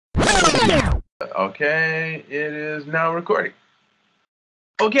Okay, it is now recording.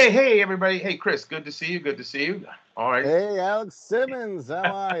 Okay, hey everybody. Hey Chris, good to see you. Good to see you. All right. Hey, Alex Simmons, how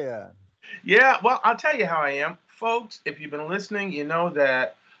are you? Yeah, well, I'll tell you how I am. Folks, if you've been listening, you know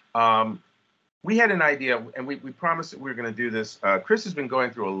that we had an idea and we promised that we were going to do this. Chris has been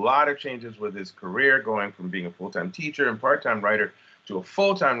going through a lot of changes with his career, going from being a full-time teacher and part-time writer to a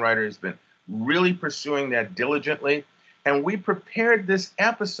full-time writer. He's been really pursuing that diligently. And we prepared this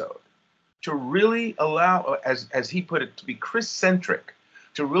episode to really allow, as he put it, to be Chris-centric,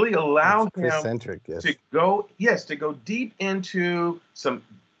 to really allow him Chris-centric, yes. to go deep into some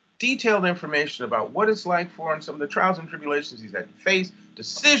detailed information about what it's like for him, some of the trials and tribulations he's had to face,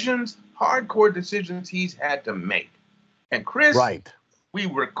 decisions, hardcore decisions he's had to make. And Chris, right, we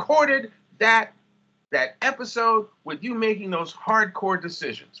recorded that episode with you making those hardcore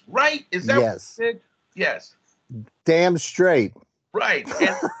decisions, right? Is that yes. what you did? Yes. Damn straight. Right.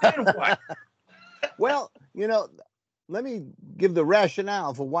 And then what? Well, you know, let me give the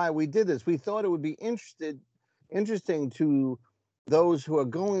rationale for why we did this. We thought it would be interesting to those who are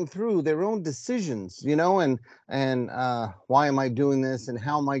going through their own decisions, you know, and why am I doing this and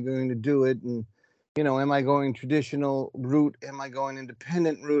how am I going to do it? And, you know, am I going traditional route? Am I going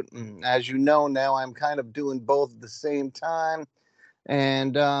independent route? And as you know, now I'm kind of doing both at the same time.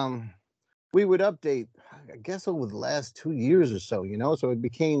 And we would update, I guess, over the last 2 years or so, you know, so it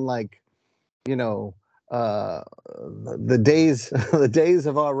became like, you know, the days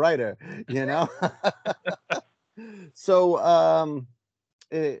of our writer, you know. So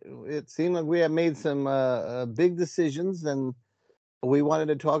it seemed like we had made some big decisions, and we wanted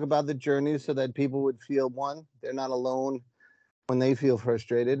to talk about the journey so that people would feel, one, they're not alone when they feel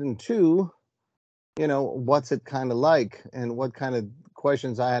frustrated, and two, you know, what's it kind of like and what kind of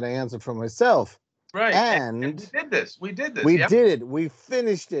questions I had to answer for myself. Right. And we did this. We did this. We did it. We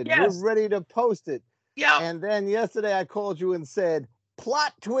finished it. Yes. We're ready to post it. Yeah. And then yesterday I called you and said,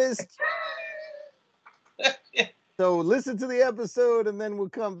 plot twist. So listen to the episode and then we'll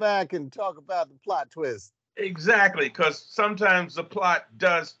come back and talk about the plot twist. Exactly, because sometimes the plot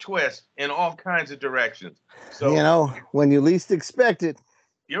does twist in all kinds of directions. So, you know, when you least expect it.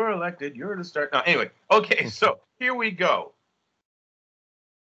 You're elected. You're the start. No, anyway, okay, so here we go.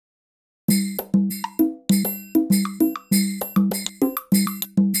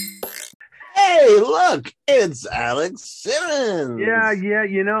 Hey, look, it's Alex Simmons. Yeah,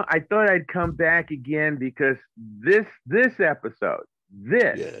 you know, I thought I'd come back again because this episode,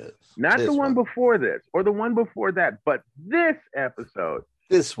 not the one before this or the one before that, but this episode.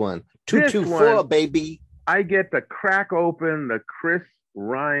 This one, 224, baby. I get to crack open the Chris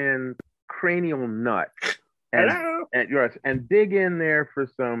Ryan cranial nut and dig in there for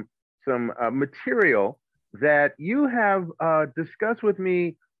some material that you have discussed with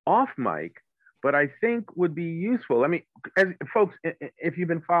me off mic, but I think would be useful. I mean, as folks, if you've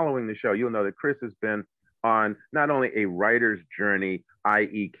been following the show, you'll know that Chris has been on not only a writer's journey,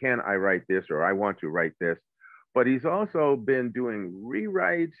 i.e., can I write this or I want to write this, but he's also been doing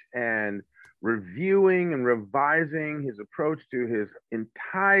rewrites and reviewing and revising his approach to his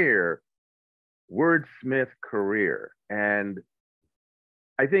entire wordsmith career. And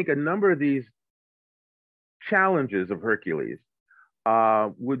I think a number of these challenges of Hercules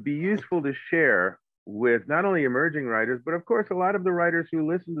would be useful to share with not only emerging writers, but of course, a lot of the writers who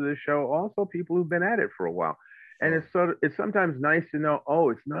listen to this show, also people who've been at it for a while. And it's sometimes nice to know, oh,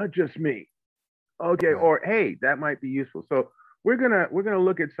 it's not just me. Okay, or hey, that might be useful. So we're gonna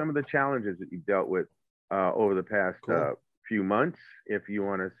look at some of the challenges that you've dealt with over the past few months, if you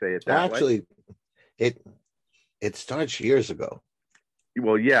want to say it that way. Actually, it starts years ago.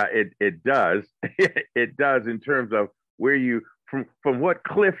 Well, yeah, it does. It does in terms of where you from what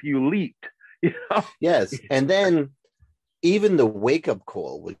cliff you leaped. You know? Yes, and then even the wake up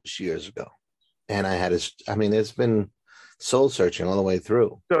call was years ago, and I had it's been soul searching all the way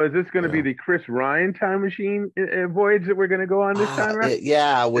through. So is this going to be the Chris Ryan time machine voyage that we're going to go on this time around?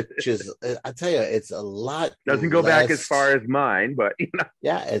 Yeah, which is, I tell you, it's a lot. Doesn't go back as far as mine, but you know.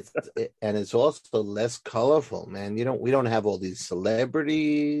 Yeah, it's also less colorful, man. We don't have all these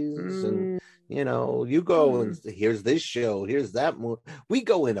celebrities and. You know, you go and here's this show, here's that movie. We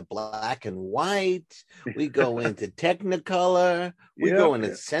go into black and white. We go into Technicolor. We go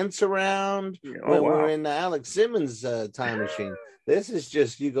into Sense Around. We're in the Alex Simmons time machine. This is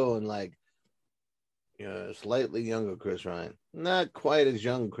just you going like, slightly younger Chris Ryan. Not quite as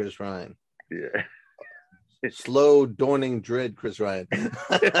young Chris Ryan. Yeah. Slow, dawning dread Chris Ryan.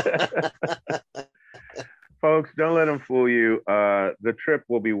 Folks, don't let them fool you. The trip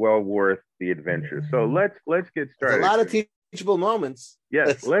will be well worth the adventure. So let's get started. There's a lot of teachable moments.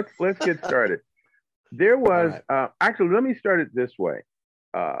 Yes, let's get started. There was actually, let me start it this way.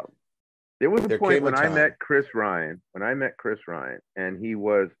 There was a point when I met Chris Ryan. When I met Chris Ryan, and he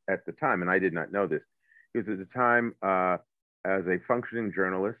was at the time, and I did not know this, he was at the time as a functioning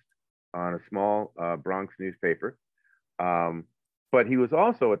journalist on a small Bronx newspaper. But he was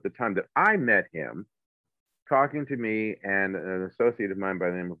also at the time that I met him talking to me and an associate of mine by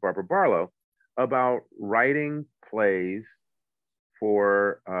the name of Barbara Barlow about writing plays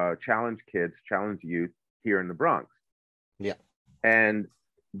for challenged kids, challenged youth here in the Bronx. Yeah. And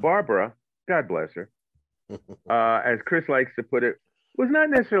Barbara, God bless her, as Chris likes to put it, was not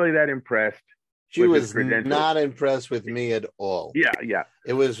necessarily that impressed. She was not impressed with me at all. Yeah.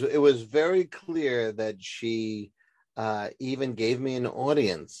 It was very clear that she even gave me an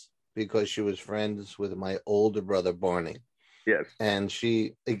audience because she was friends with my older brother, Barney. Yes. And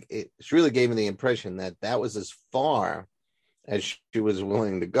she really gave me the impression that was as far as she was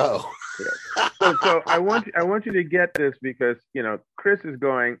willing to go. Yeah. So I want you to get this, because, Chris is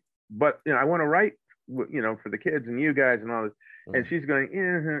going, but, I want to write, for the kids and you guys and all this. And she's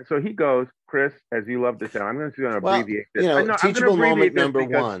going, so he goes, Chris, as you love to say, I'm going to abbreviate this. Teachable moment number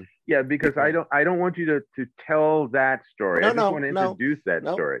one. Yeah, because I don't want you to tell that story. I just want to introduce that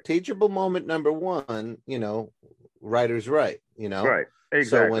story. Teachable moment number one, writer's right, Right, exactly.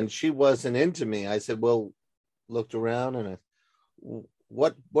 So when she wasn't into me, I said, well, looked around and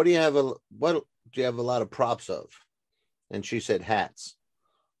what do you have a lot of props of? And she said hats.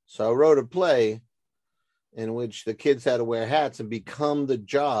 So I wrote a play in which the kids had to wear hats and become the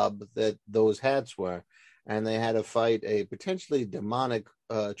job that those hats were. And they had to fight a potentially demonic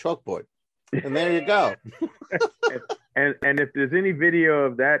chalkboard. And there you go. and if there's any video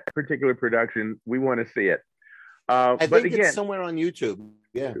of that particular production, we want to see it. I think it's somewhere on YouTube.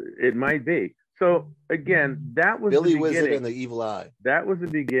 Yeah, it might be. So again, that was Billy Wizard and the Evil Eye. That was the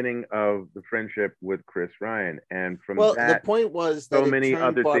beginning of the friendship with Chris Ryan, and from the point was that so many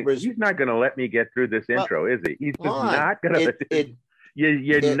other things. He's not going to let me get through this intro, is he? He's just not going to.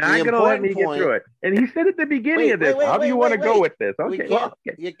 You're not going to let me get through it. And he said at the beginning of this, "How do you want to go with this?" Okay,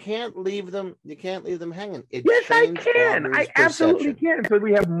 you can't leave them. You can't leave them hanging. Yes, I can. I absolutely can. So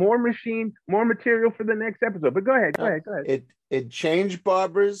we have more material for the next episode. But go ahead. Go ahead. It changed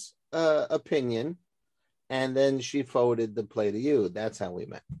Barbara's opinion, and then she forwarded the play to you. That's how we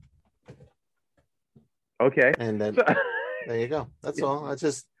met. Okay. And then there you go. That's all.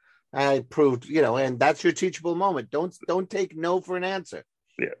 I proved, and that's your teachable moment. Don't take no for an answer.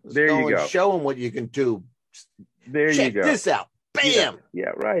 Yeah. There you go. Show them what you can do. There you go. Check this out. Bam.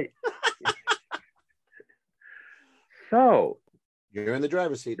 Yeah, right. So you're in the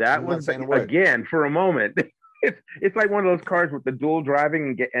driver's seat. That was again for a moment. It's like one of those cars with the dual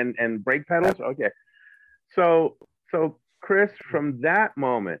driving and brake pedals. Okay. So Chris, from that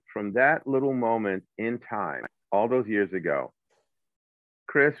little moment in time, all those years ago,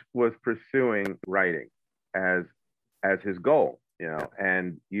 Chris was pursuing writing as his goal,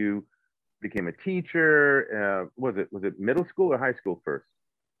 and you became a teacher. Was it middle school or high school first?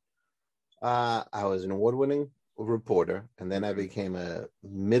 I was an award-winning reporter, and then I became a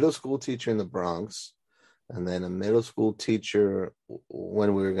middle school teacher in the Bronx, and then a middle school teacher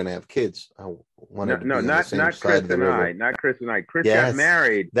when we were going to have kids. Not Chris and I. Not Chris and I. Chris got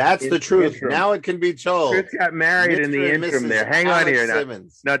married. That's the truth. Now it can be told. Chris got married in the interim there. Hang on here.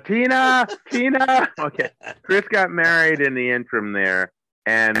 Now, Tina. Okay. Chris got married in the interim there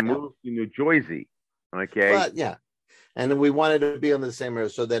and moved to New Jersey. Okay. But, yeah. And we wanted to be on the same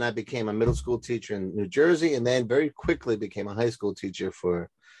road. So then I became a middle school teacher in New Jersey, and then very quickly became a high school teacher for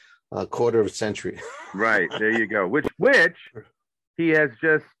a quarter of a century. Right. There you go. Which he has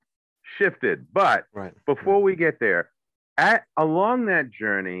just shifted. But before we get there, along that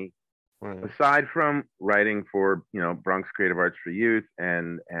journey, aside from writing for, Bronx Creative Arts for Youth,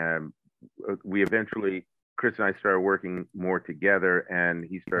 and we eventually, Chris and I started working more together, and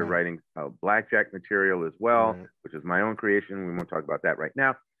he started writing blackjack material as well, which is my own creation. We won't talk about that right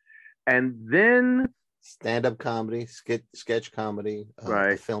now. And then stand-up comedy, sketch comedy,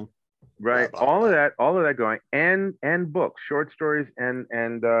 film. Right. All of that going, and books, short stories and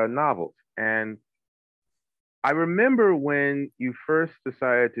novels. And I remember when you first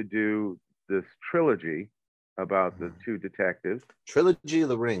decided to do this trilogy about the two detectives. Trilogy of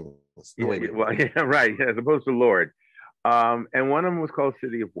the Rings. Right. As opposed to Lord. And one of them was called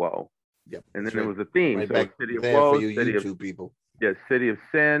City of Woe. Yep. And then there was a theme. Right, so City of Woe, for you City YouTube people. Yeah, City of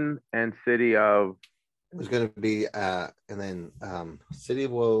Sin and City of... It was going to be, and then City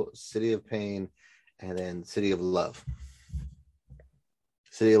of Woe, City of Pain, and then City of Love.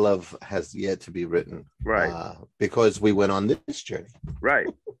 City of Love has yet to be written, Right. Because we went on this journey. Right.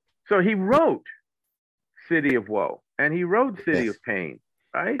 So he wrote City of Woe and he wrote City Yes. of Pain,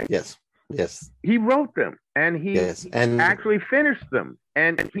 right? Yes. He wrote them and he actually finished them.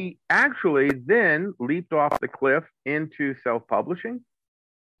 And he actually then leaped off the cliff into self-publishing.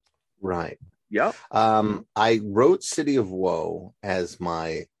 Right. Yep. I wrote City of Woe as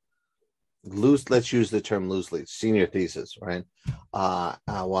my let's use the term loosely, senior thesis, right?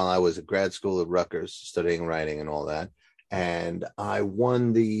 While I was at grad school at Rutgers studying writing and all that. And I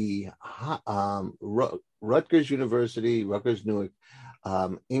won the Rutgers University, Rutgers Newark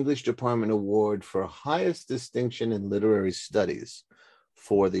English Department Award for highest distinction in literary studies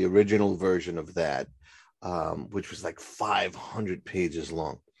for the original version of that, which was like 500 pages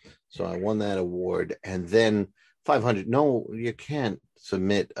long. So I won that award, and then 500. No, you can't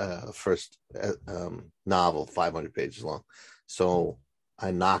submit a first novel 500 pages long. So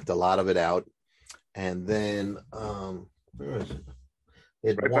I knocked a lot of it out, and then where is it?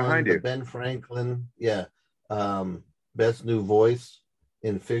 It right won behind the you. Ben Franklin, Best New Voice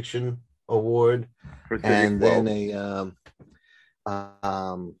in Fiction Award, and then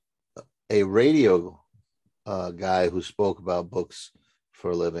a radio guy who spoke about books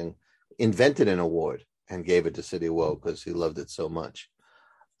for a living invented an award and gave it to City of Woe because he loved it so much.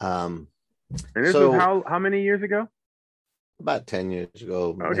 And this was how many years ago? About 10 years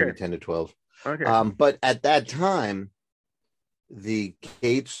ago, maybe 10 to 12. Okay. But at that time, the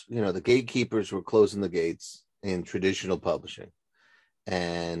gates, the gatekeepers were closing the gates in traditional publishing.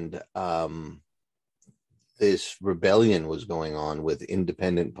 And this rebellion was going on with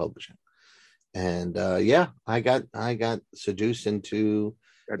independent publishing. And I got seduced into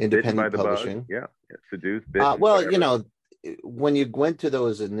independent publishing. Yeah, seduced. When you went to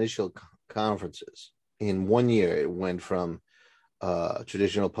those initial conferences in 1 year, it went from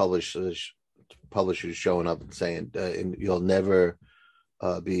traditional publishers showing up and saying you'll never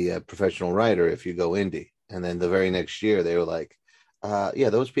be a professional writer if you go indie, and then the very next year they were like,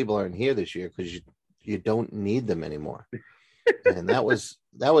 those people aren't here this year because you don't need them anymore. And that was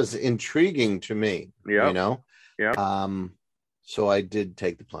intriguing to me. So I did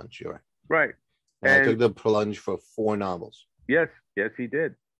take the plunge. You're right. And I took the plunge for 4 novels. Yes, he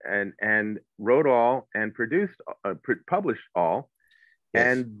did, and wrote all and produced, published all,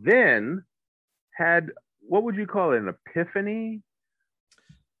 and then had, what would you call it, an epiphany?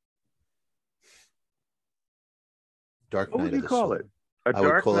 Dark Night. What would you call it? I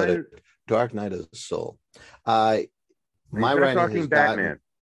would call it a Dark Night of the Soul. My writing has Batman.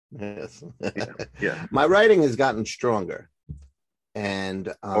 Yes. Yeah. My writing has gotten stronger,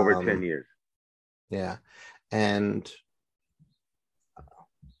 and over 10 years. Yeah, and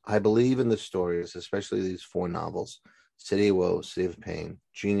I believe in the stories, especially these 4 novels: City of Woe, City of Pain,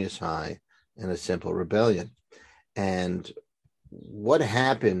 Genius High, and A Simple Rebellion. And what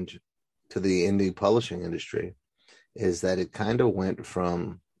happened to the indie publishing industry is that it kind of went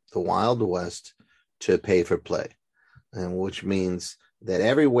from the Wild West to pay for play, and which means that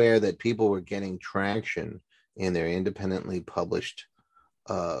everywhere that people were getting traction in their independently published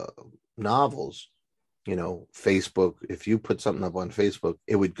novels, Facebook, if you put something up on Facebook,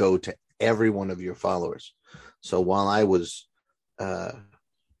 it would go to every one of your followers. So while I was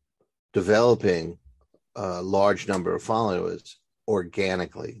developing a large number of followers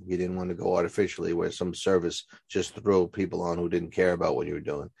organically, you didn't want to go artificially where some service just throw people on who didn't care about what you were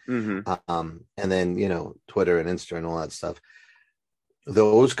doing. Mm-hmm. And then, Twitter and Insta and all that stuff.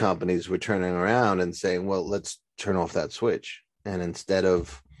 Those companies were turning around and saying, well, let's turn off that switch. And instead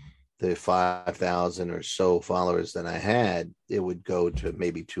of the 5,000 or so followers that I had, it would go to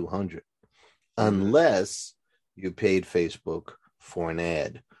maybe 200, unless you paid Facebook for an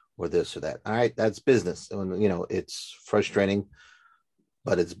ad or this or that. All right, that's business. It's frustrating,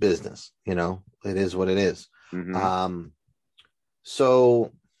 but it's business. It is what it is. Mm-hmm.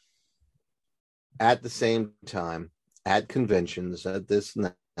 So at the same time, at conventions, at this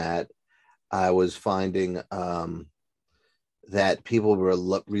and that, I was finding that people were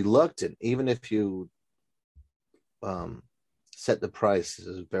reluctant, even if you set the price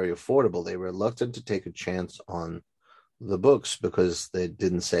as very affordable, they were reluctant to take a chance on the books because they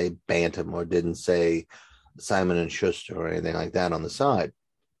didn't say Bantam or didn't say Simon and Schuster or anything like that on the side.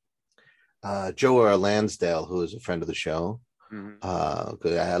 Joe R. Lansdale, who is a friend of the show,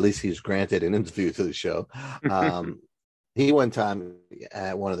 at least he's granted an interview to the show. He one time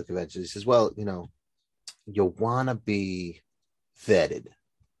at one of the conventions, he says, well, you want to be vetted.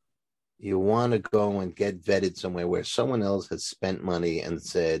 You want to go and get vetted somewhere where someone else has spent money and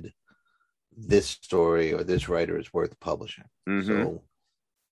said, this story or this writer is worth publishing. Mm-hmm. So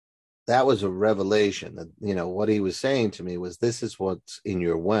that was a revelation. That, you know, what he was saying to me was, this is what's in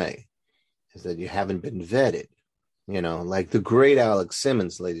your way, is that you haven't been vetted. You know, like the great Alex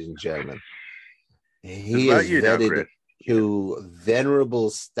Simmons, ladies and gentlemen, he is vetted to venerable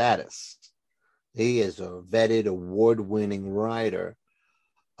status. He is a vetted, award-winning writer.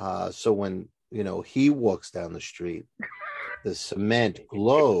 So when, you know, he walks down the street, the cement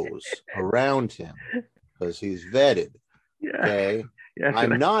glows around him because he's vetted. Okay. Yeah,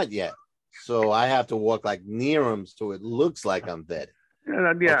 I'm not yet. So I have to walk like near him so it looks like I'm vetted.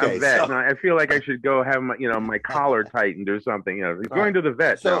 Yeah, okay, a vet. So, no, I feel like I should go have my, you know, my collar tightened or something. You know, he's going to the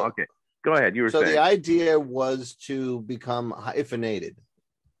vet now. Okay, go ahead. You were saying. So the idea was to become hyphenated.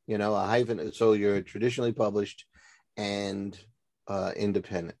 You know, a hyphen. So you're traditionally published and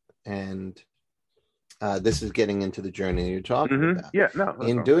independent, and this is getting into the journey you're talking about. Yeah, no.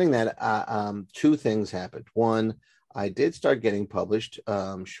 In doing that, two things happened. One, I did start getting published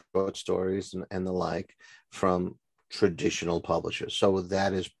short stories and the like from traditional publishers. So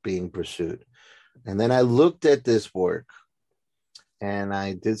that is being pursued. And then I looked at this work and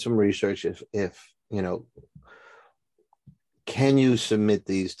I did some research if you know, can you submit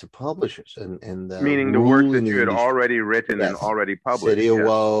these to publishers? And meaning the work that you had already written and already published. City of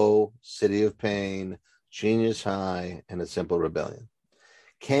Woe, City of Pain, Genius High, and A Simple Rebellion.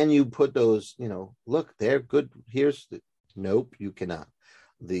 Can you put those, you know, look, they're good. Nope, you cannot.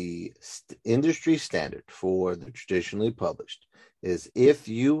 The industry standard for the traditionally published is if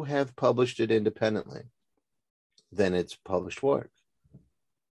you have published it independently, then it's published work.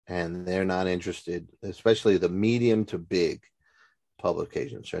 And they're not interested, especially the medium to big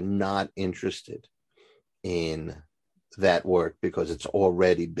publications are not interested in that work because it's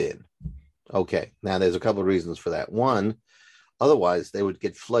already been. Okay, now there's a couple of reasons for that. One, otherwise they would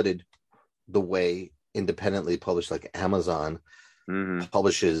get flooded the way independently published, like Amazon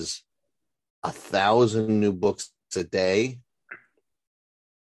publishes 1,000 new books a day,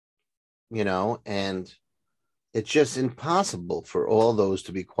 you know, and it's just impossible for all those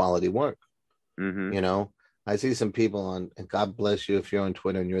to be quality work. You know, I see some people on, and God bless you if you're on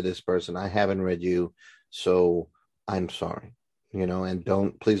Twitter and you're this person, I haven't read you, so I'm sorry, you know, and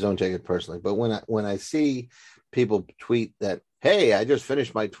please don't take it personally. But when I see people tweet that, hey, I just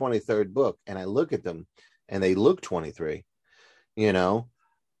finished my 23rd book, and I look at them and they look 23, you know,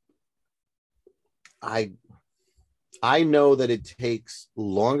 I know that it takes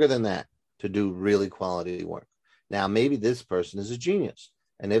longer than that to do really quality work. Now, maybe this person is a genius,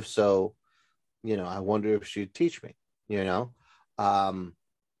 and if so, you know, I wonder if she'd teach me, you know,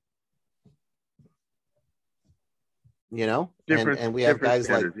 you know, and we have guys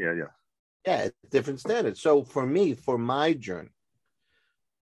like, different standards. So for me, for my journey,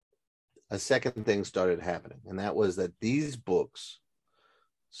 a second thing started happening, and that was that these books,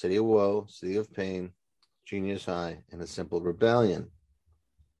 City of Woe, City of Pain, Genius High, and A Simple Rebellion,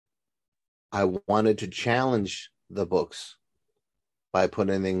 I wanted to challenge the books by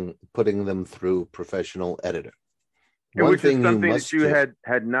putting them through professional editor. Which is something that you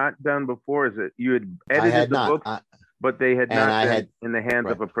had not done before, is that you had edited the books, but they had not been in the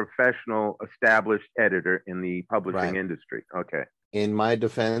hands of a professional, established editor in the publishing industry. Okay. In my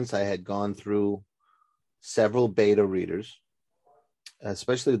defense, I had gone through several beta readers,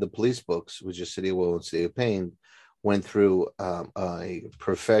 especially the police books, which is City of Woe and City of Pain, went through a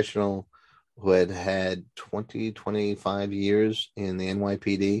professional who had 20, 25 years in the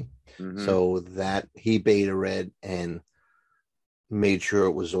NYPD. So that he beta read and made sure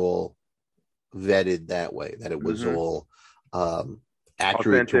it was all vetted that way, that it was all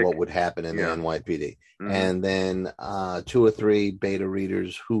accurate to what would happen in the NYPD. And then 2 or 3 beta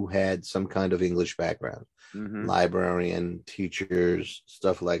readers who had some kind of English background, librarian, teachers,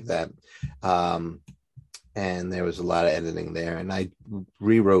 stuff like that. And there was a lot of editing there, and I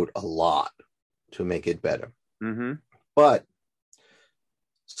rewrote a lot to make it better. But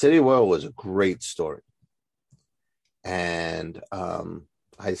City of Woe was a great story. And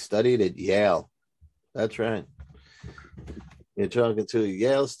I studied at Yale. That's right. You're talking to a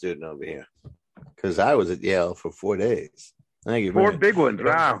Yale student over here, because I was at Yale for 4 days. Thank you. 4 big ones.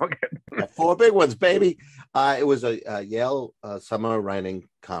 Wow. Okay. 4 big ones, baby. It was a Yale summer writing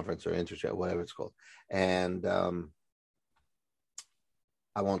conference or internship, whatever it's called. And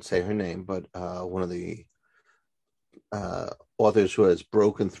I won't say her name, but one of the authors who has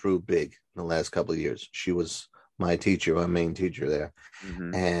broken through big in the last couple of years. She was my teacher, my main teacher there.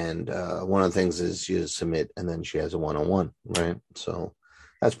 And one of the things is you submit and then she has a one-on-one, right? So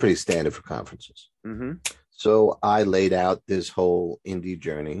that's pretty standard for conferences. So I laid out this whole indie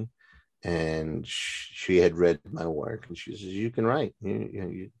journey, and she had read my work, and she says, you can write.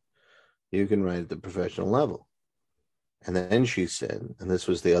 you can write at the professional level. And then she said, and this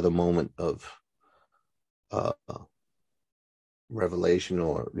was the other moment of uh, revelation,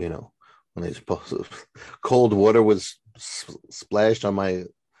 or when they supposed to, cold water was splashed on my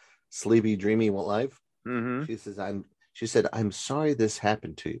sleepy, dreamy life. Mm-hmm. She said, I'm sorry this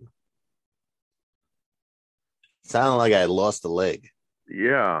happened to you. It sounded like I had lost a leg.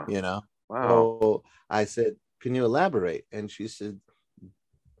 Yeah. Wow. So I said, can you elaborate? And she said,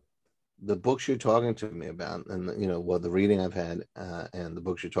 the books you're talking to me about, and the reading I've had, and the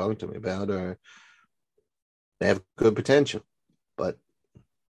books you're talking to me about they have good potential, but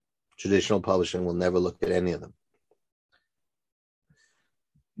traditional publishing will never look at any of them.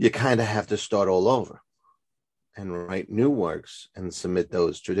 You kind of have to start all over and write new works and submit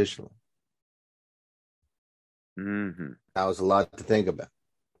those traditionally. Mm-hmm. That was a lot to think about.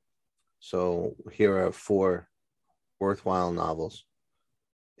 So here are 4 worthwhile novels,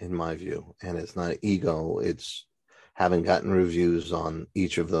 in my view, and it's not ego. It's having gotten reviews on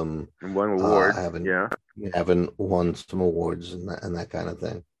each of them, and won awards. Having won some awards and that kind of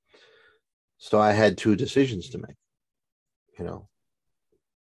thing. So I had 2 decisions to make.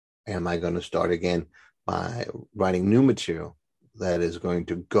 Am I going to start again by writing new material that is going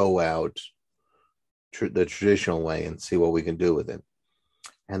to go out the traditional way and see what we can do with it?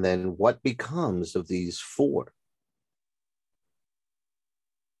 And then what becomes of these 4?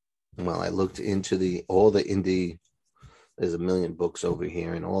 Well, I looked into all the indie. There's a million books over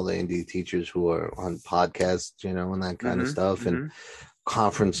here, and all the indie teachers who are on podcasts, and that kind of stuff, and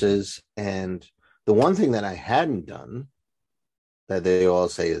conferences. And the one thing that I hadn't done, that they all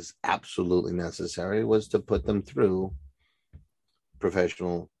say is absolutely necessary, was to put them through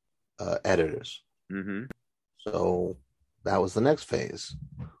professional editors. Mm-hmm. So that was the next phase,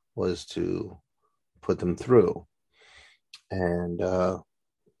 was to put them through. And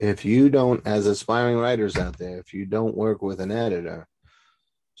if you don't, as aspiring writers out there, if you don't work with an editor,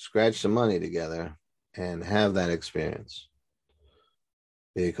 scratch some money together and have that experience,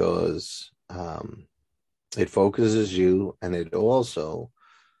 because it focuses you, and it also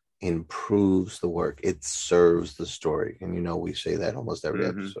improves the work. It serves the story. And we say that almost every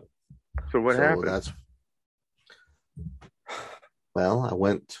episode. So what happened? Well, I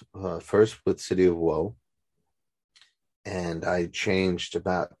went first with City of Woe, and I changed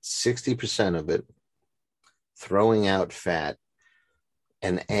about 60% of it, throwing out fat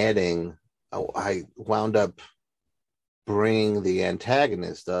and adding. I wound up bringing the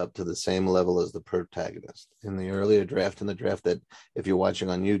antagonist up to the same level as the protagonist. In the earlier draft, in the draft that, if you're watching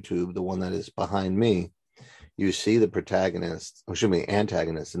on YouTube, the one that is behind me, you see the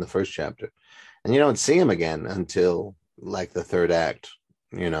antagonist in the first chapter, and you don't see him again until like the 3rd act.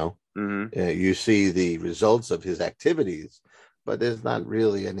 You see the results of his activities, but there's not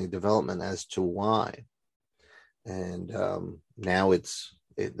really any development as to why. And now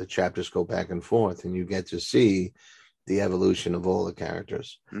the chapters go back and forth, and you get to see the evolution of all the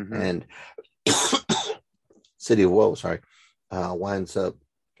characters. And City of Woe, winds up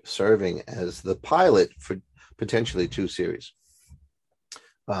serving as the pilot for potentially 2 series.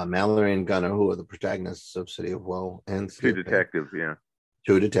 Mallory and Gunnar, who are the protagonists of City of Woe, and 2 detectives,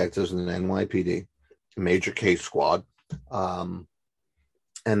 2 detectives in the NYPD, Major Case Squad. And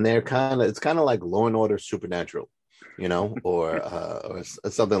they're it's kind of like Law and Order Supernatural, or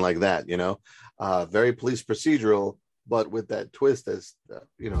something like that, very police procedural, but with that twist as,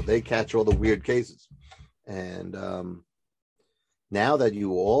 they catch all the weird cases. And now that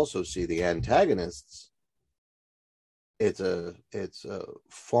you also see the antagonists, it's a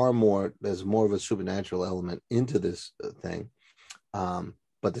far more, there's more of a supernatural element into this thing.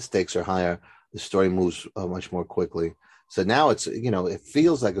 But the stakes are higher. The story moves much more quickly. So now it's, it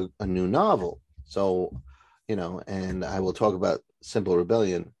feels like a new novel. So, and I will talk about Simple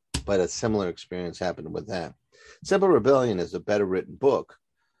Rebellion, but a similar experience happened with that. Simple Rebellion is a better written book,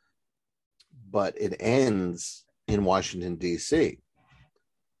 but it ends in Washington, D.C.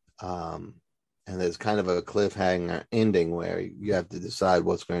 And there's kind of a cliffhanger ending where you have to decide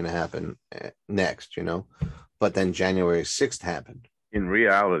what's going to happen next, But then January 6th happened. In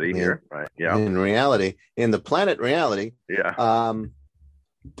reality here, right? Yeah. In reality, in the planet reality. Yeah.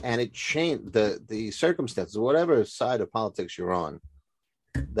 And it changed the circumstances, whatever side of politics you're on.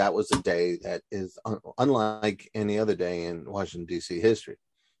 That was a day that is unlike any other day in Washington, D.C. history,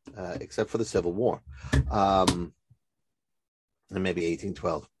 except for the Civil War. And maybe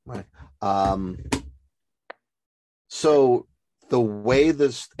 1812, right? So the way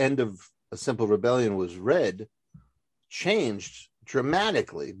this end of A Simple Rebellion was read changed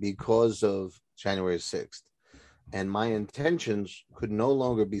dramatically because of January 6th. And my intentions could no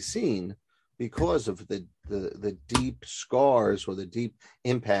longer be seen because of the deep scars or the deep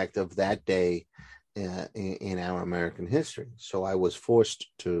impact of that day in our American history. So I was forced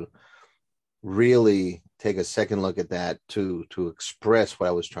to really take a second look at that to express what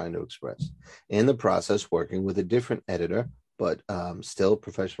I was trying to express. In the process, working with a different editor, but still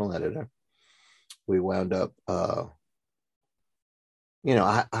professional editor, we wound up, I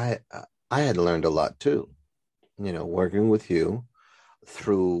had learned a lot too, working with you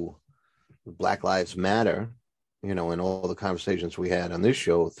through Black Lives Matter, and all the conversations we had on this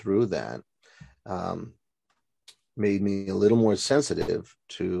show through that, made me a little more sensitive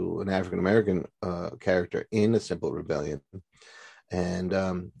to an African-American character in A Simple Rebellion.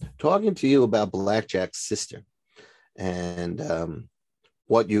 And talking to you about Blackjack's sister and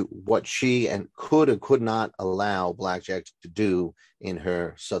what she and could or could not allow Blackjack to do in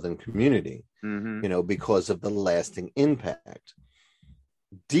her Southern community, because of the lasting impact,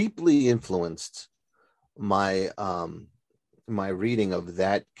 deeply influenced my my reading of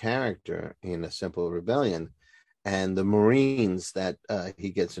that character in A Simple Rebellion and the Marines that he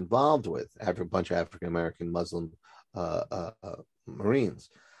gets involved with, after a bunch of African-American Muslim Marines.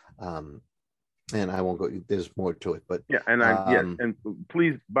 And I won't go, there's more to it, but and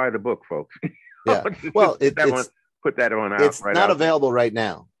please buy the book, folks. Yeah. Well, put that on out. It's not available right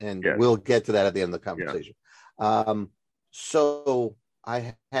now, and we'll get to that at the end of the conversation. So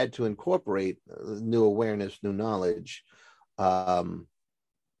I had to incorporate new awareness, new knowledge, so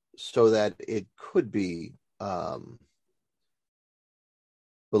that it could be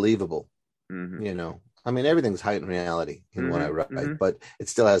believable. I mean, everything's heightened reality in what I write, but it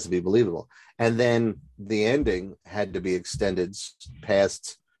still has to be believable. And then the ending had to be extended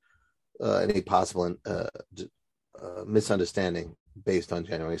past any possible misunderstanding based on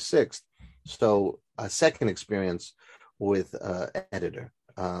January 6th. So a second experience with editor.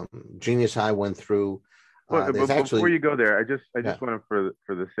 Genius High went through. Before you go there, I just want to,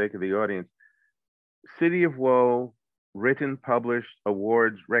 for the sake of the audience, City of Woe, written, published,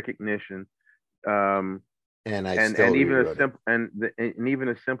 awards, recognition, and even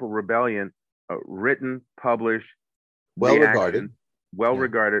a simple rebellion, written, published, well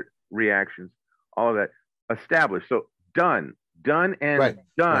regarded reactions, all of that established. So done,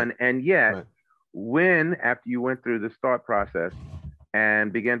 and yet when after you went through this thought process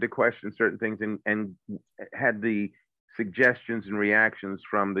and began to question certain things and had the suggestions and reactions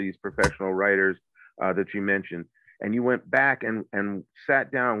from these professional writers that you mentioned, and you went back and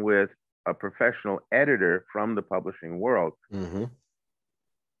sat down with a professional editor from the publishing world,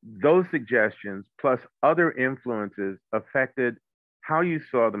 those suggestions plus other influences affected how you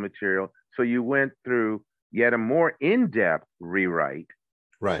saw the material. So you went through yet a more in-depth rewrite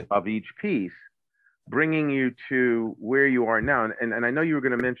of each piece, bringing you to where you are now. And I know you were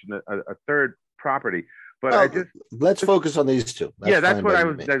going to mention a third property, but let's focus on these two. That's exactly what I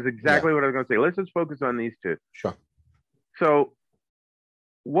was going to say. Let's just focus on these two. Sure. So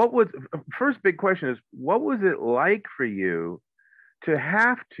first big question is, what was it like for you to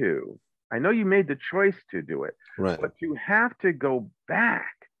have to, I know you made the choice to do it, but to have to go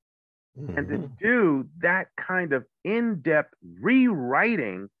back and to do that kind of in-depth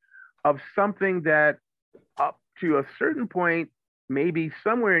rewriting of something that up to a certain point, maybe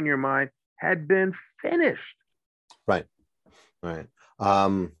somewhere in your mind, had been finished. Right.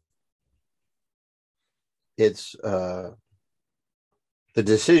 It's the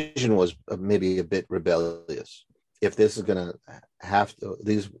decision was maybe a bit rebellious. If this is going to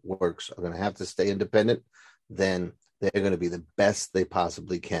these works are going to have to stay independent, then they're going to be the best they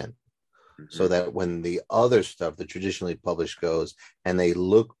possibly can. So that when the other stuff, the traditionally published, goes and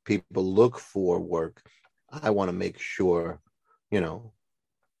people look for work, I want to make sure, that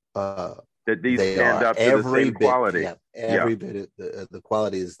these stand up to the same quality. Every bit of the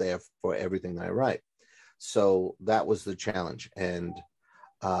quality is there for everything that I write. So that was the challenge. And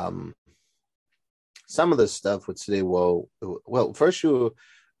some of the stuff would say, well, first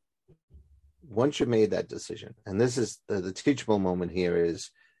once you made that decision, and this is the teachable moment here, is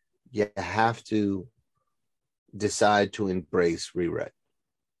you have to decide to embrace rewrite.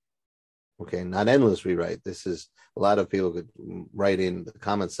 Okay, not endless rewrite. This is, a lot of people could write in the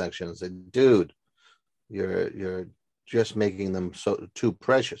comment section and say, dude, you're just making them so too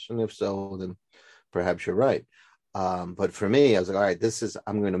precious. And if so, then perhaps you're right. But for me, I was like, all right,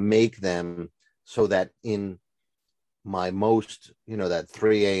 I'm going to make them so that in my most, that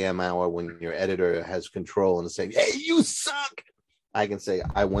 3 a.m. hour when your editor has control and say, hey, you suck, I can say,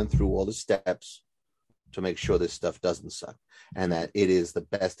 I went through all the steps to make sure this stuff doesn't suck and that it is the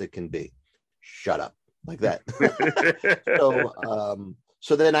best it can be. Shut up. Like that.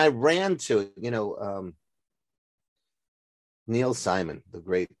 So then I ran to, Neil Simon, the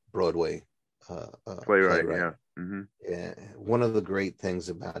great Broadway Playwright. playwright. Yeah. Mm-hmm. One of the great things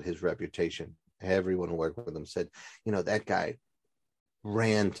about his reputation, everyone who worked with him said, that guy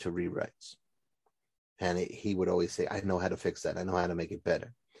ran to rewrites. And he would always say, I know how to fix that. I know how to make it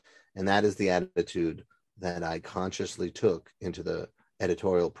better. And that is the attitude that I consciously took into the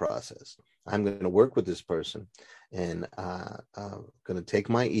editorial process. I'm going to work with this person, and I'm going to take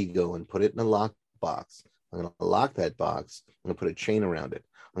my ego and put it in a lock box. I'm going to lock that box. I'm going to put a chain around it.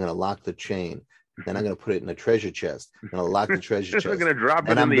 I'm going to lock the chain. Then I'm going to put it in a treasure chest. I'm going to lock the treasure chest. I'm going to drop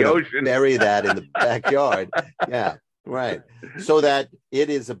it and in I'm the gonna ocean. Bury that in the backyard. Yeah, right. So that it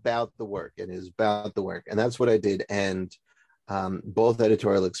is about the work. It is about the work. And that's what I did. And both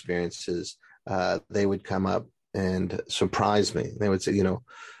editorial experiences, they would come up and surprise me. They would say,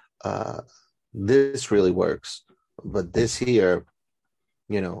 this really works, but this here,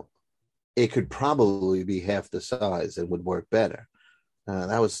 it could probably be half the size and would work better.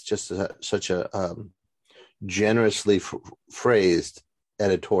 That was just such a generously phrased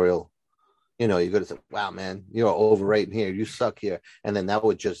editorial. You go to say, wow, man, you're overrating here. You suck here. And then that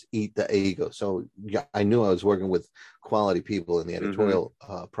would just eat the ego. So I knew I was working with quality people in the editorial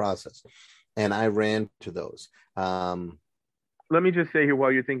process. And I ran to those. Let me just say here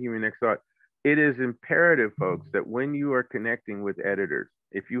while you're thinking your next thought, it is imperative, folks, that when you are connecting with editors,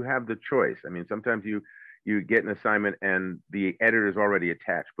 if you have the choice, I mean, sometimes you get an assignment and the editor is already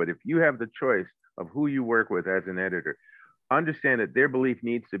attached, but if you have the choice of who you work with as an editor, understand that their belief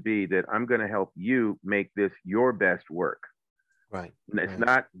needs to be that I'm going to help you make this your best work. Right. It's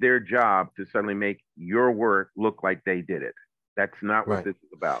not their job to suddenly make your work look like they did it. That's not what this is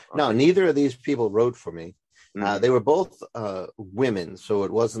about. Okay? No, neither of these people wrote for me. They were both women, so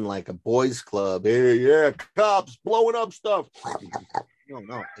it wasn't like a boys' club. Hey, yeah, cops blowing up stuff.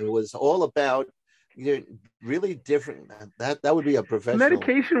 No, it was all about really different. That would be a professional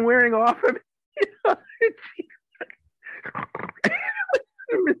medication wearing off.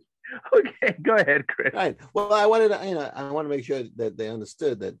 Okay, go ahead, Chris. Right. Well, I wanted to make sure that they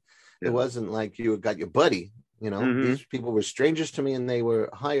understood that it wasn't like you got your buddy. These people were strangers to me, and they were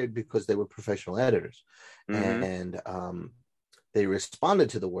hired because they were professional editors, and they responded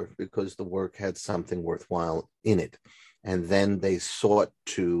to the work because the work had something worthwhile in it, and then they sought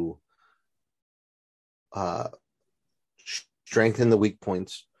to strengthen the weak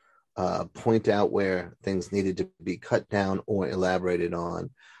points, point out where things needed to be cut down or elaborated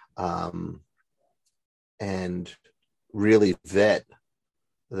on, and really vet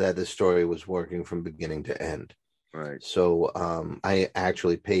that the story was working from beginning to end. Right. So I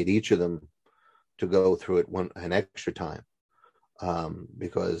actually paid each of them to go through it an extra time,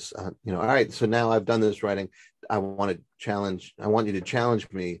 because all right, so now I've done this writing. I want you to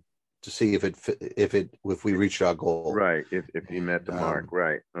challenge me to see if we reached our goal. Right. If you met the mark.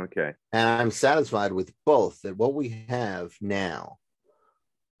 Right. Okay. And I'm satisfied with both, that what we have now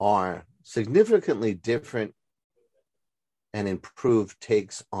are significantly different and improved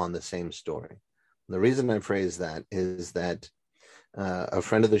takes on the same story. The reason I phrase that is that a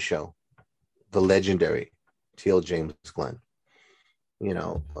friend of the show, the legendary T.L. James Glenn,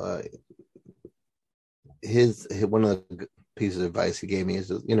 his one of the pieces of advice he gave me is,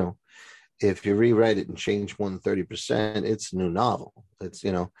 if you rewrite it and change more than 30%, it's a new novel. It's,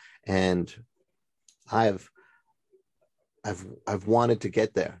 and I've wanted to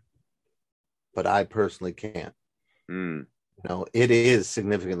get there, but I personally can't. It is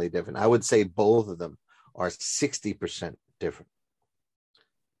significantly different. I would say both of them are 60% different.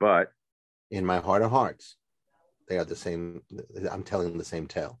 But in my heart of hearts, they are the same. I'm telling the same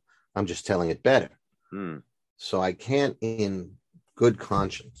tale. I'm just telling it better. So I can't, in good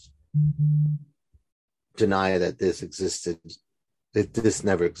conscience, deny that this existed, that this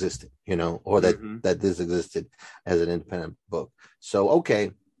never existed, or that this existed as an independent book. So,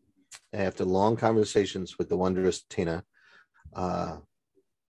 okay, after long conversations with the wondrous Tina,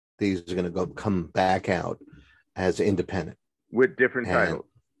 these are going to come back out as independent with different titles.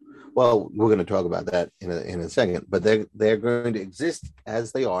 Well, we're going to talk about that in a second, but they're going to exist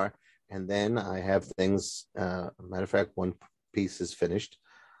as they are, and then I have things. Matter of fact, one piece is finished.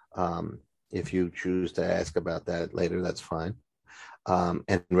 If you choose to ask about that later, that's fine.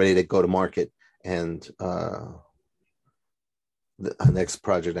 And ready to go to market. And the next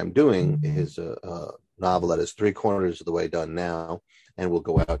project I'm doing is a novel that is 3/4 of the way done now, and will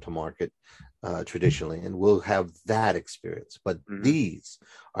go out to market traditionally, and we'll have that experience. But these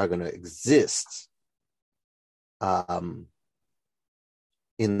are going to exist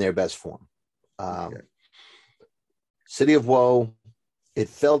in their best form. City of Woe it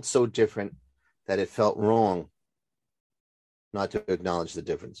felt so different that it felt wrong not to acknowledge the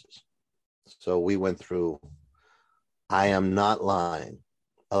differences. So we went through, I am not lying,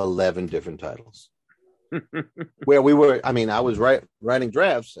 11 different titles. Where we were, I mean, I was writing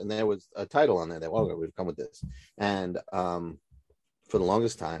drafts and there was a title on there that, well, we've come with this. And for the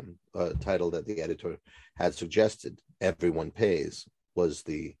longest time, a title that the editor had suggested, Everyone Pays, was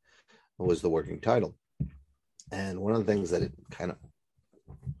the working title. And one of the things that it kind of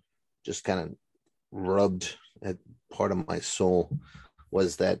rubbed at part of my soul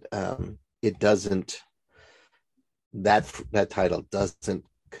was that it doesn't, that title doesn't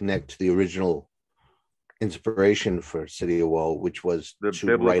connect to the original inspiration for City of Woe, which was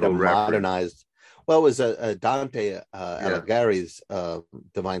to write a modernized, well, it was a Dante Alighieri's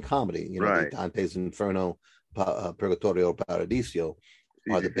Divine Comedy. You know, right. Dante's Inferno, Purgatorio, Paradiso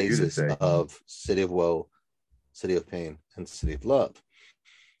are the basis of City of Woe, City of Pain, and City of Love.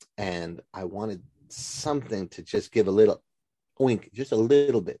 And I wanted something to just give a little oink, just a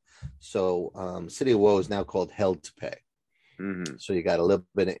little bit. So City of Woe is now called Hell to Pay. Mm-hmm. So you got a little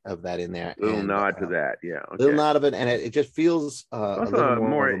bit of that in there. Little nod to that, yeah. Okay. Little nod of it, and it just feels a little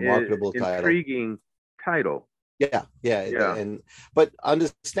more of a marketable intriguing title. Yeah. But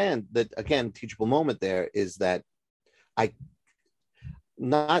understand that, again, teachable moment there is that this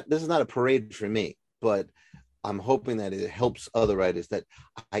is not a parade for me, but I'm hoping that it helps other writers that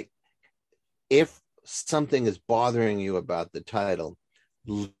if something is bothering you about the title,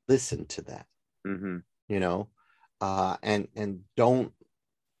 listen to that. Mm-hmm. You know, and don't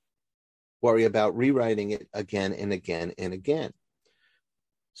worry about rewriting it again and again and again.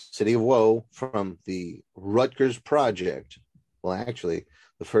 City of Woe from the Rutgers project. Well, actually,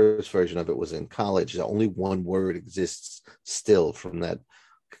 the first version of it was in college. Only one word exists still from that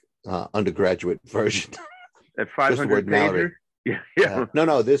undergraduate version. At 500 pages? Yeah.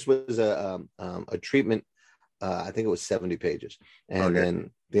 No. This was a treatment. I think it was 70 pages. And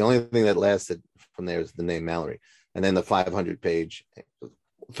then the only thing that lasted from there is the name Mallory. And then the 500 page,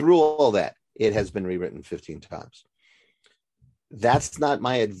 through all that, it has been rewritten 15 times. That's not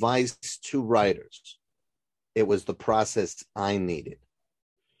my advice to writers. It was the process I needed.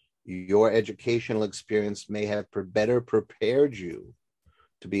 Your educational experience may have better prepared you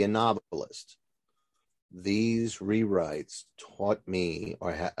to be a novelist. These rewrites taught me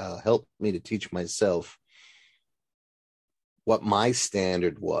or helped me to teach myself what my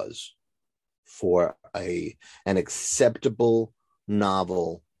standard was for an acceptable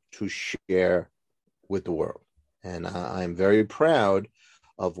novel to share with the world. And I'm very proud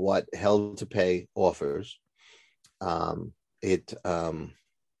of what Hell to Pay offers. It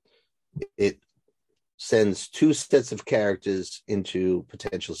sends two sets of characters into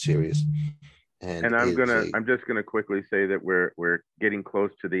potential series. And I'm just gonna quickly say that we're getting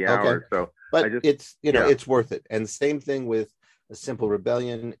close to the hour. So but it's it's worth it. And same thing with A Simple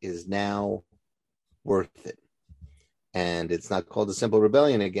Rebellion is now worth it. And it's not called A Simple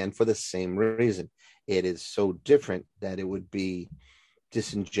Rebellion again for the same reason. It is so different that it would be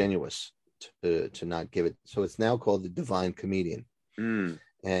disingenuous to not give it. So it's now called The Divine Comedian.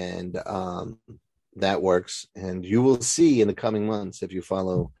 And that works. And you will see in the coming months, if you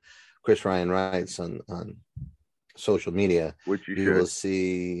follow Chris Ryan Writes on social media, which you will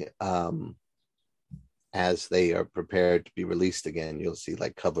see as they are prepared to be released again, you'll see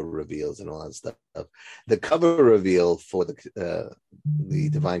like cover reveals and all that stuff. The cover reveal for the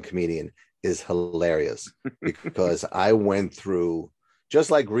Divine Comedian is hilarious because I went through,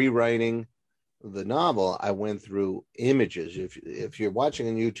 just like rewriting the novel, I went through images. If you're watching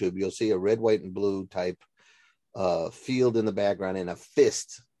on YouTube, you'll see a red, white, and blue type field in the background and a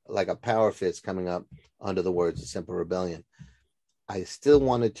fist, like a power fist coming up under the words A Simple Rebellion. I still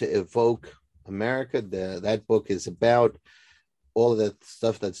wanted to evoke America. That book is about all of that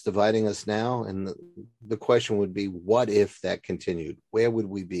stuff that's dividing us now. And the question would be, what if that continued? Where would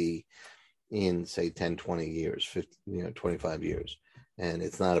we be in, say, 10, 20 years, 50, 25 years? And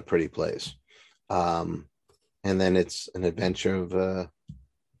it's not a pretty place. And then it's an adventure of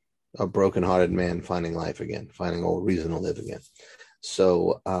a broken-hearted man finding life again, finding all reason to live again.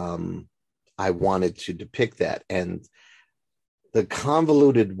 So I wanted to depict that. And the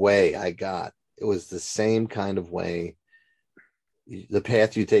convoluted way I got, it was the same kind of way, the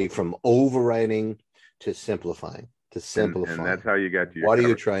path you take from overwriting to simplifying, And that's how you got to your What cover. are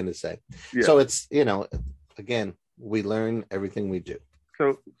you trying to say? Yeah. So it's, again, we learn everything we do.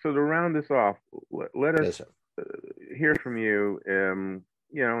 So to round this off, let us hear from you, in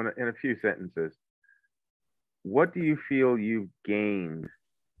a few sentences. What do you feel you've gained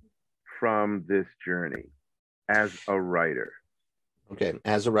from this journey as a writer? Okay,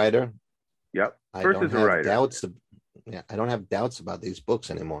 as a writer, Yep. I First don't as a have writer. doubts. I don't have doubts about these books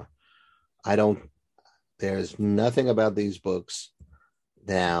anymore. I don't. There's nothing about these books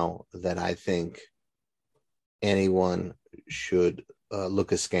now that I think anyone should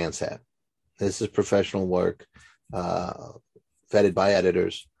look askance at. This is professional work, uh, vetted by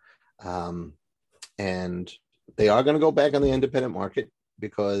editors, um, and they are going to go back on the independent market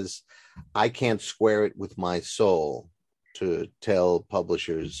because I can't square it with my soul to tell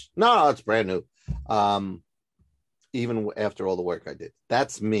publishers, no, it's brand new. Even after all the work I did,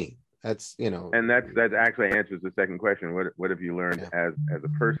 that's me. That's, And that actually answers the second question. What have you learned yeah, as a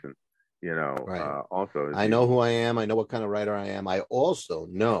person? right. Also, as I know you. who I am. I know what kind of writer I am. I also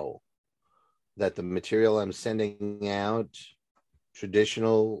know that the material I'm sending out,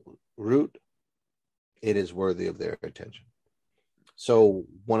 traditional route, it is worthy of their attention. So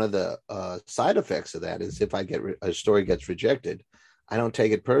one of the side effects of that is if a story gets rejected, I don't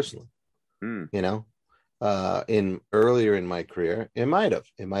take it personally. Mm, You know, in earlier in my career, it might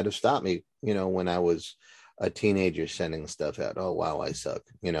have stopped me. When I was a teenager sending stuff out. Oh wow, I suck.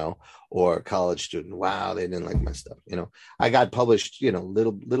 Or a college student. Wow, they didn't like my stuff. I got published.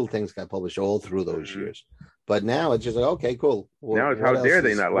 Little things got published all through those mm-hmm. years. But now it's just like, okay, cool. Now it's What how else dare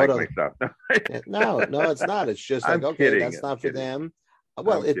they is not what like my other? stuff? No, no, it's not. It's just like, I'm okay, kidding. that's I'm not for kidding. them.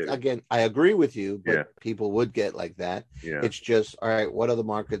 Well, I'm kidding. again, I agree with you, but Yeah. people would get like that. Yeah. It's just, all right, what other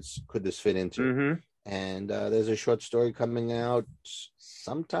markets could this fit into? Mm-hmm. And there's a short story coming out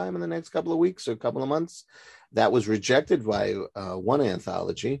sometime in the next couple of weeks or a couple of months that was rejected by one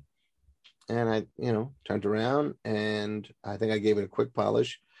anthology. And I, turned around and I think I gave it a quick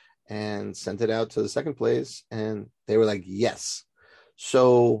polish and sent it out to the second place. And they were like, yes.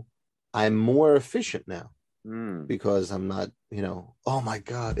 So I'm more efficient now because I'm not, oh my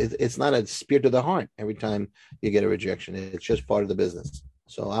God, it's not a spear to the heart every time you get a rejection. It's just part of the business.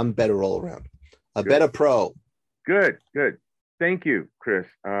 So I'm better all around. A better pro. Good. Thank you, Chris,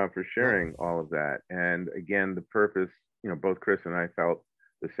 for No. sharing all of that. And again, the purpose, both Chris and I felt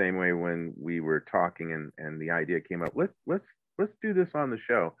the same way when we were talking and the idea came up. Let's do this on the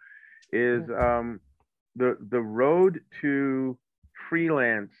show. Is the road to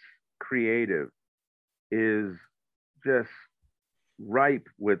freelance creative is just ripe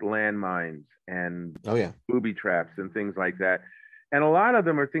with landmines and booby traps and things like that. And a lot of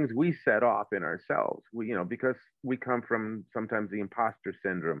them are things we set off in ourselves. Because we come from sometimes the imposter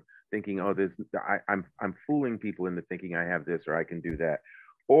syndrome, thinking, oh, I'm fooling people into thinking I have this or I can do that.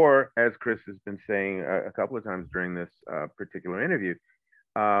 Or as Chris has been saying a couple of times during this particular interview,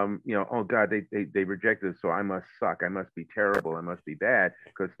 oh God, they rejected it, so I must suck. I must be terrible. I must be bad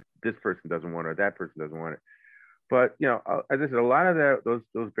because this person doesn't want it or that person doesn't want it. But as I said, a lot of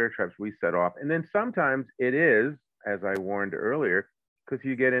those bear traps we set off, and then sometimes it is, as I warned earlier, because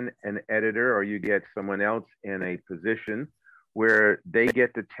you get an editor or you get someone else in a position where they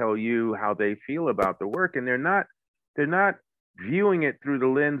get to tell you how they feel about the work, and they're not viewing it through the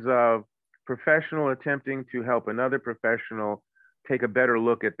lens of professional attempting to help another professional take a better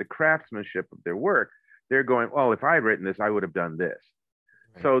look at the craftsmanship of their work. They're going, well, if I had written this, I would have done this.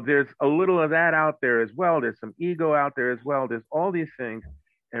 Right. So there's a little of that out there as well. There's some ego out there as well. There's all these things.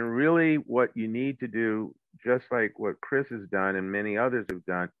 And really what you need to do, just like what Chris has done and many others have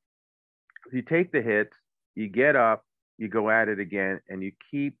done, you take the hits, you get up, you go at it again, and you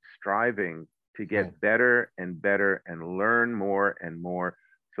keep striving to get better and better and learn more and more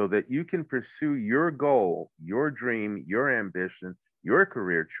so that you can pursue your goal, your dream, your ambition, your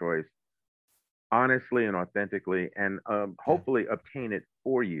career choice honestly and authentically, and hopefully obtain it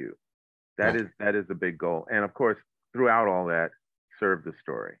for you. That is the big goal. And of course, throughout all that, serve the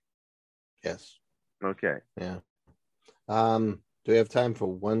story. Yes. Okay. Yeah. Do we have time for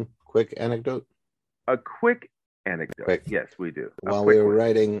one quick anecdote? A quick anecdote. Quick. Yes, we do. While we were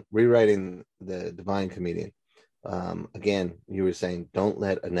rewriting The Divine Comedian, again, you were saying, don't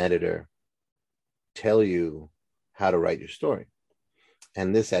let an editor tell you how to write your story.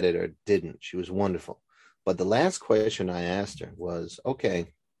 And this editor didn't. She was wonderful. But the last question I asked her was, okay,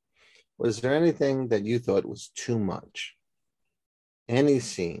 was there anything that you thought was too much? Any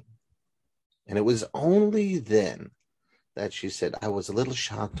scene? And it was only then that she said, I was a little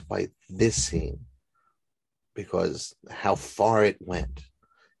shocked by this scene because how far it went.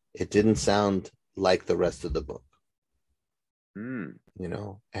 It didn't sound like the rest of the book.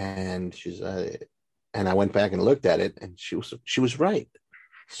 And she's and I went back and looked at it, and she was right.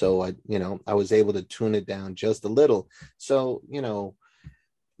 So I was able to tune it down just a little. So,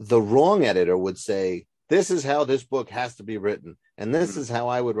 the wrong editor would say, this is how this book has to be written, and this is how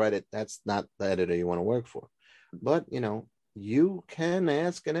I would write it. That's not the editor you want to work for. But, you can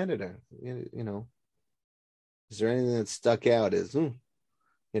ask an editor. You know, is there anything that stuck out? You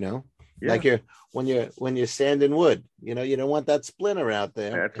know, like when you're sanding wood, you know, you don't want that splinter out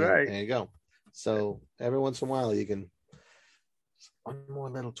there. That's and right. there you go. So every once in a while, you can one more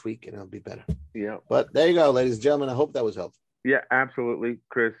little tweak, and it'll be better. Yeah. But there you go, ladies and gentlemen. I hope that was helpful. Yeah, absolutely,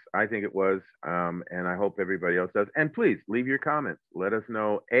 Chris. I think it was, and I hope everybody else does. And please leave your comments. Let us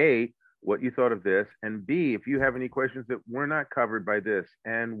know A, what you thought of this, and B, if you have any questions that were not covered by this,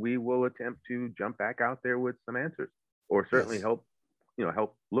 and we will attempt to jump back out there with some answers, or certainly help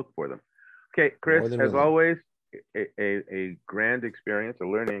look for them. Okay, Chris, as willing. always, a grand experience, a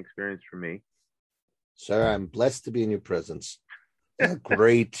learning experience for me. Sir, I'm blessed to be in your presence. The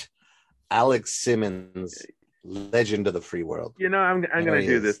great Alex Simmons, legend of the free world. You know, I'm going to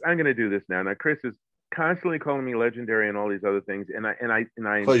do this. I'm going to do this now. Now, Chris is constantly calling me legendary and all these other things, and I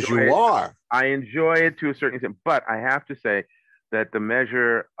because you are. I enjoy it to a certain extent, but I have to say that the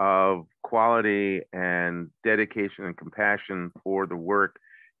measure of quality and dedication and compassion for the work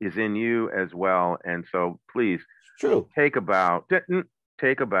is in you as well. And so, please, take a bow.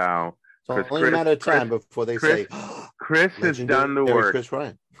 Take a bow. It's only a matter of time before they say, Chris has done the work. Chris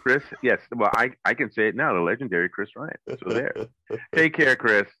Ryan. Chris, yes. Well, I can say it now, the legendary Chris Ryan. So there. Take care,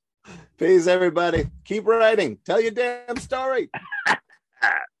 Chris. Peace, everybody. Keep writing. Tell your damn story.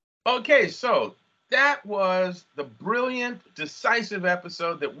 Okay, so that was the brilliant, decisive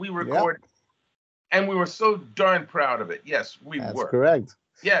episode that we recorded. Yep. And we were so darn proud of it. Yes, we were. That's correct.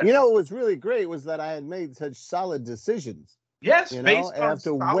 Yes. You know, what was really great was that I had made such solid decisions. Yes, you know,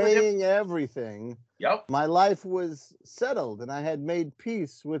 after weighing everything, my life was settled and I had made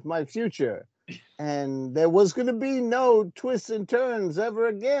peace with my future. And there was going to be no twists and turns ever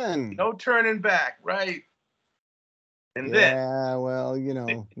again. No turning back, right? And then, well, you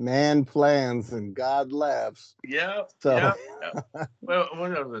know, man plans and God laughs. Yeah. So, yeah. Well,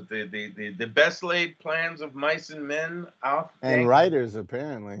 one of the best laid plans of mice and men out. And writers,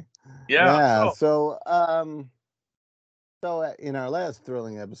 apparently. Yeah. So, in our last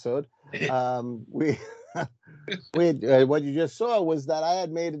thrilling episode, we what you just saw was that I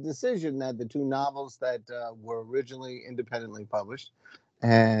had made a decision that the two novels that were originally independently published,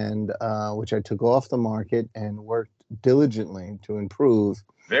 and which I took off the market and worked diligently to improve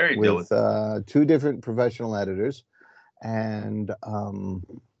with two different professional editors, and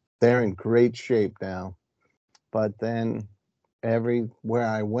they're in great shape now. But then everywhere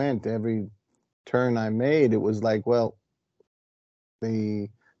I went, every turn I made, it was like, well, the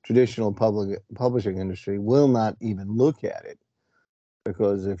traditional publishing industry will not even look at it,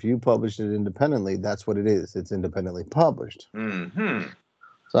 because if you publish it independently, that's what it is. It's independently published. Mm-hmm.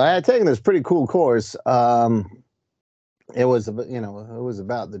 So I had taken this pretty cool course. It was, it was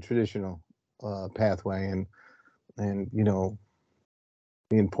about the traditional pathway and the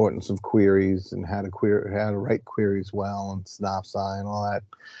importance of queries and how to write queries well and synopsi and all that.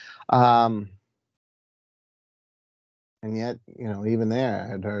 And yet, even there, I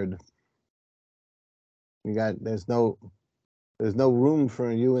had heard there's no room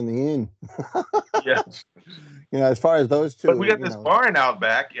for you in the inn. Yes. As far as those two. But we got this barn out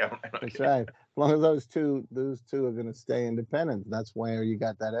back. Yeah. That's right. As long as those two are going to stay independent, that's where you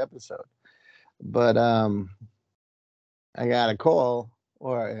got that episode. But I got a call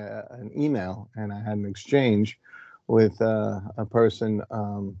or an email, and I had an exchange with a person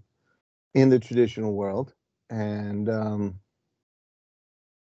in the traditional world. And now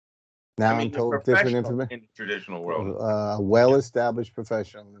I'm told different information in the traditional world. Well-established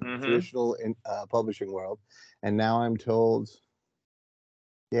professional in the traditional publishing world, and now I'm told,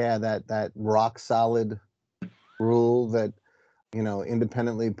 that rock solid rule that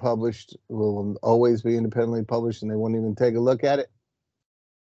independently published will always be independently published, and they won't even take a look at it.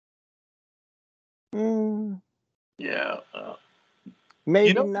 Yeah.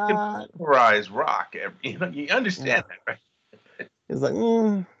 Maybe not. Rise rock. You understand that, right? It's like,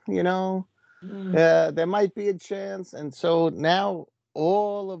 there might be a chance. And so now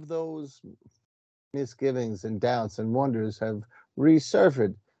all of those misgivings and doubts and wonders have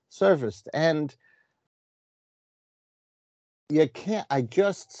surfaced. And I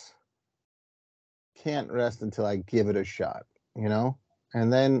just can't rest until I give it a shot,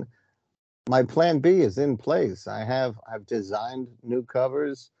 and then my plan B is in place. I've designed new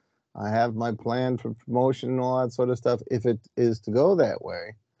covers. I have my plan for promotion and all that sort of stuff. If it is to go that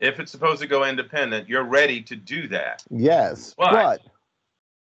way. If it's supposed to go independent, you're ready to do that. Yes. But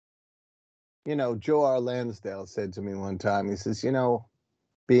Joe R. Lansdale said to me one time, he says,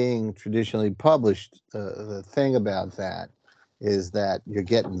 being traditionally published, the thing about that is that you're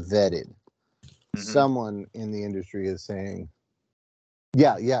getting vetted. someone in the industry is saying,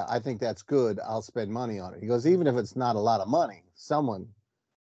 yeah, I think that's good. I'll spend money on it. He goes, even if it's not a lot of money, someone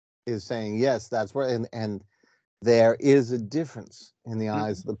is saying, yes, that's where, and there is a difference in the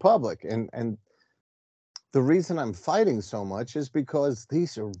eyes of the public. And the reason I'm fighting so much is because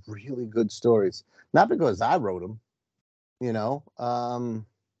these are really good stories. Not because I wrote them, you know.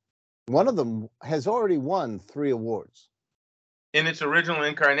 One of them has already won 3 awards. In its original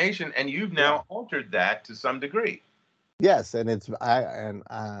incarnation, and you've now altered that to some degree. Yes, and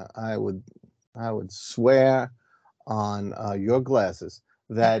I would swear on your glasses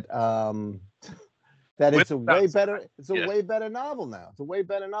that that it's a way better way better novel now. It's a way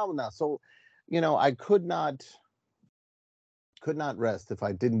better novel now. So, you know, I could not rest if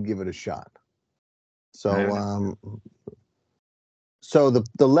I didn't give it a shot. So so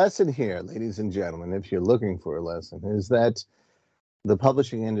the lesson here, ladies and gentlemen, if you're looking for a lesson, is that the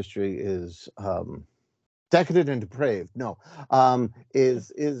publishing industry is decadent and depraved. No,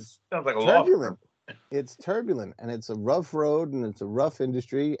 is sounds like a turbulent. It's turbulent, and it's a rough road, and it's a rough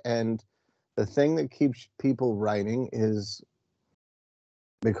industry. And the thing that keeps people writing is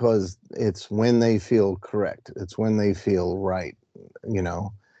because it's when they feel correct. It's when they feel right. You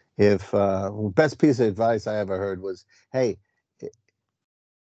know, if best piece of advice I ever heard was, hey,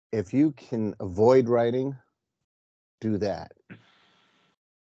 if you can avoid writing, do that.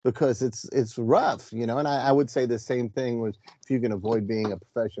 Because it's rough, you know, and I would say the same thing with if you can avoid being a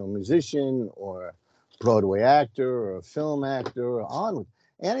professional musician or a Broadway actor or a film actor or on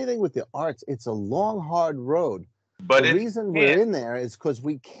anything with the arts, it's a long, hard road. But the reason we're in there is because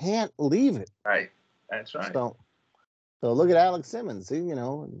we can't leave it. Right, that's right. So look at Alex Simmons. You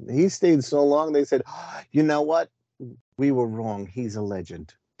know, he stayed so long. They said, oh, you know what? We were wrong. He's a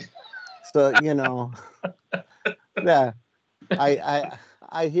legend. So you know, yeah,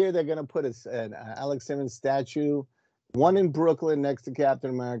 I hear they're going to put an Alex Simmons statue, one in Brooklyn next to Captain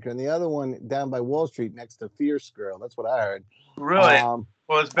America, and the other one down by Wall Street next to Fierce Girl. That's what I heard. Really?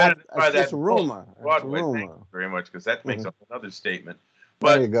 Well, it's better to try that. It's a rumor. Broadway. Thank you very much, because that makes another statement.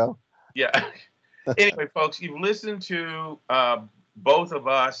 But, there you go. Yeah. Anyway, folks, you've listened to both of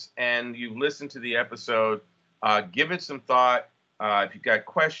us, and you've listened to the episode. Give it some thought. If you've got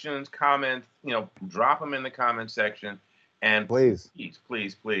questions, comments, you know, drop them in the comment section. And please,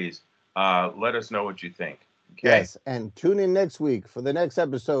 let us know what you think. Okay? Yes, and tune in next week for the next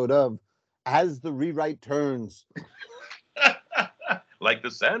episode of As the Rewrite Turns. Like the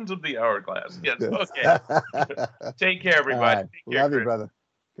sands of the hourglass. Yes, okay. Take care, everybody. Right. Take care, Love you, brother.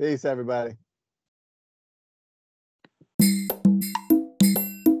 Peace, everybody.